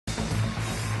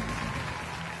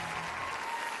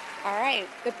All right,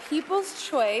 the People's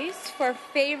Choice for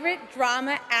favorite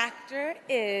drama actor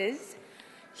is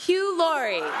Hugh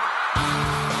Laurie.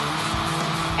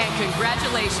 And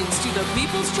congratulations to the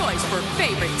People's Choice for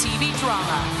favorite TV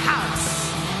drama,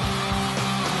 House.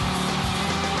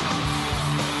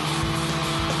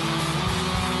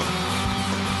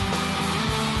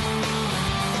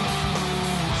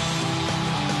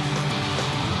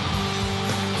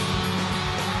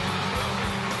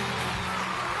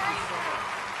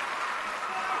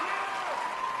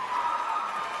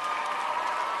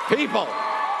 People.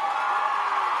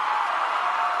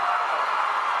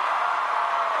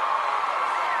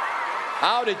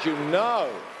 How did you know?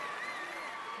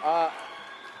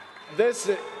 This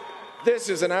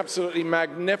is an absolutely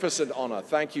magnificent honor.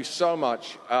 Thank you so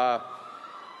much. To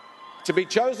be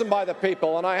chosen by the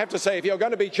people, and I have to say, if you're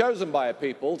going to be chosen by a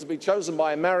people, to be chosen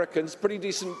by Americans, pretty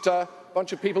decent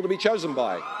bunch of people to be chosen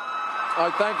by.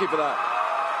 I thank you for that.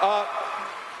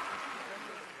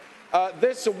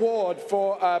 This award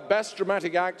for Best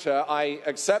Dramatic Actor I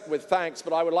accept with thanks,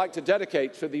 but I would like to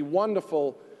dedicate to the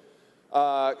wonderful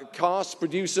cast,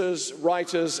 producers,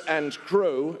 writers, and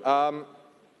crew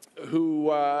who,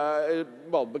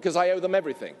 well, because I owe them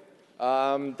everything.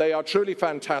 They are truly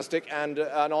fantastic and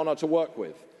an honor to work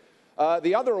with.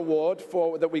 The other award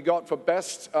that we got for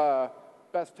Best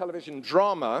Television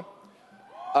Drama,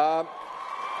 I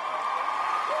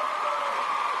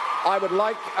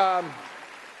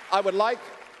would like,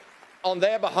 on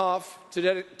their behalf,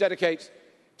 to dedicate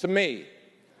to me.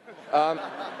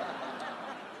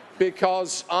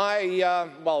 Because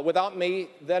well, without me,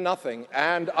 they're nothing.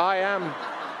 And I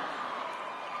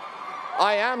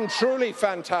am truly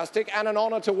fantastic and an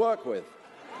honor to work with.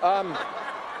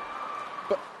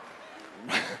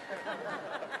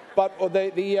 But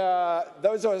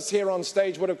those of us here on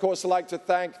stage would, of course, like to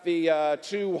thank the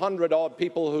 200-odd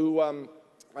people who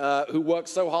work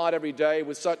so hard every day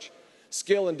with such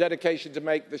skill and dedication to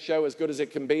make the show as good as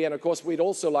it can be. And, of course, we'd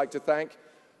also like to thank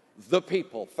the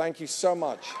people. Thank you so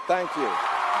much. Thank you.